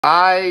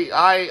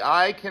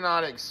I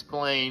cannot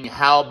explain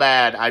how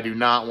bad I do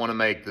not want to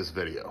make this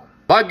video.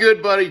 My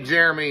good buddy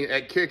Jeremy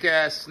at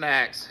Kick-Ass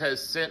Snacks has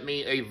sent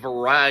me a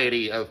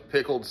variety of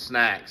pickled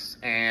snacks,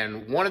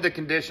 and one of the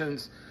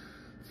conditions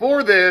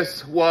for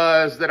this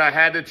was that I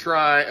had to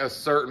try a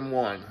certain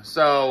one.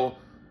 So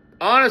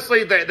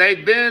honestly,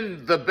 they've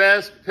been the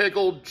best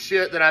pickled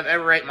shit that I've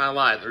ever ate in my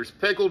life. There's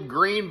pickled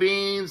green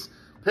beans,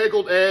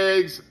 pickled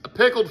eggs,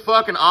 pickled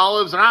fucking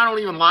olives, and I don't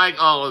even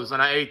like olives, and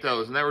I ate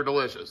those, and they were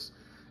delicious.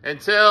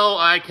 Until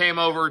I came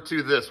over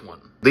to this one.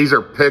 These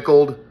are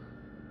pickled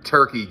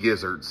turkey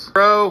gizzards.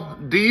 Bro,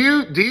 do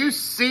you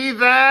see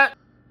that?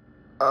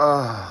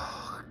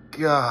 Oh,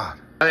 God.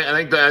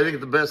 I think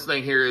the best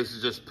thing here is to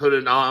just put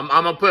it on.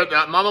 I'm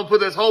gonna put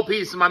this whole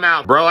piece in my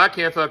mouth. Bro, I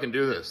can't fucking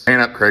do this.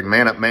 Man up, Craig.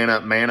 Man up, man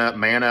up, man up,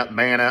 man up,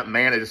 man up,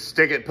 man up. Just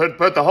stick it, put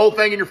the whole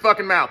thing in your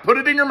fucking mouth. Put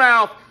it in your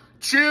mouth,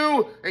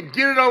 chew, and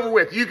get it over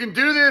with. You can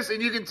do this,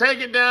 and you can take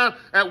it down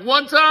at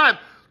one time.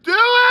 Do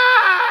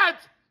it!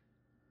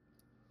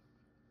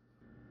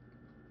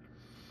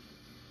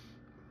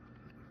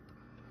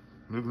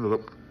 Move it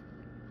up.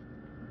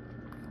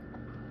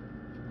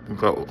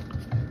 Go.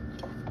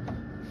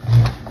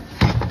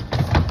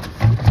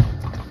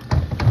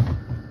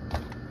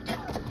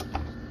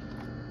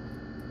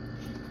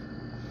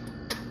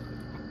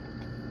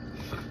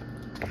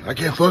 I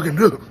can't fucking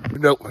do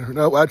it.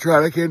 No, I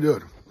tried. I can't do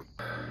it.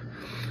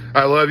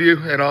 I love you,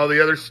 and all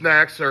the other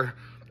snacks are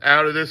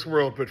out of this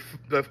world,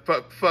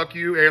 but fuck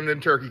you and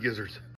them turkey gizzards.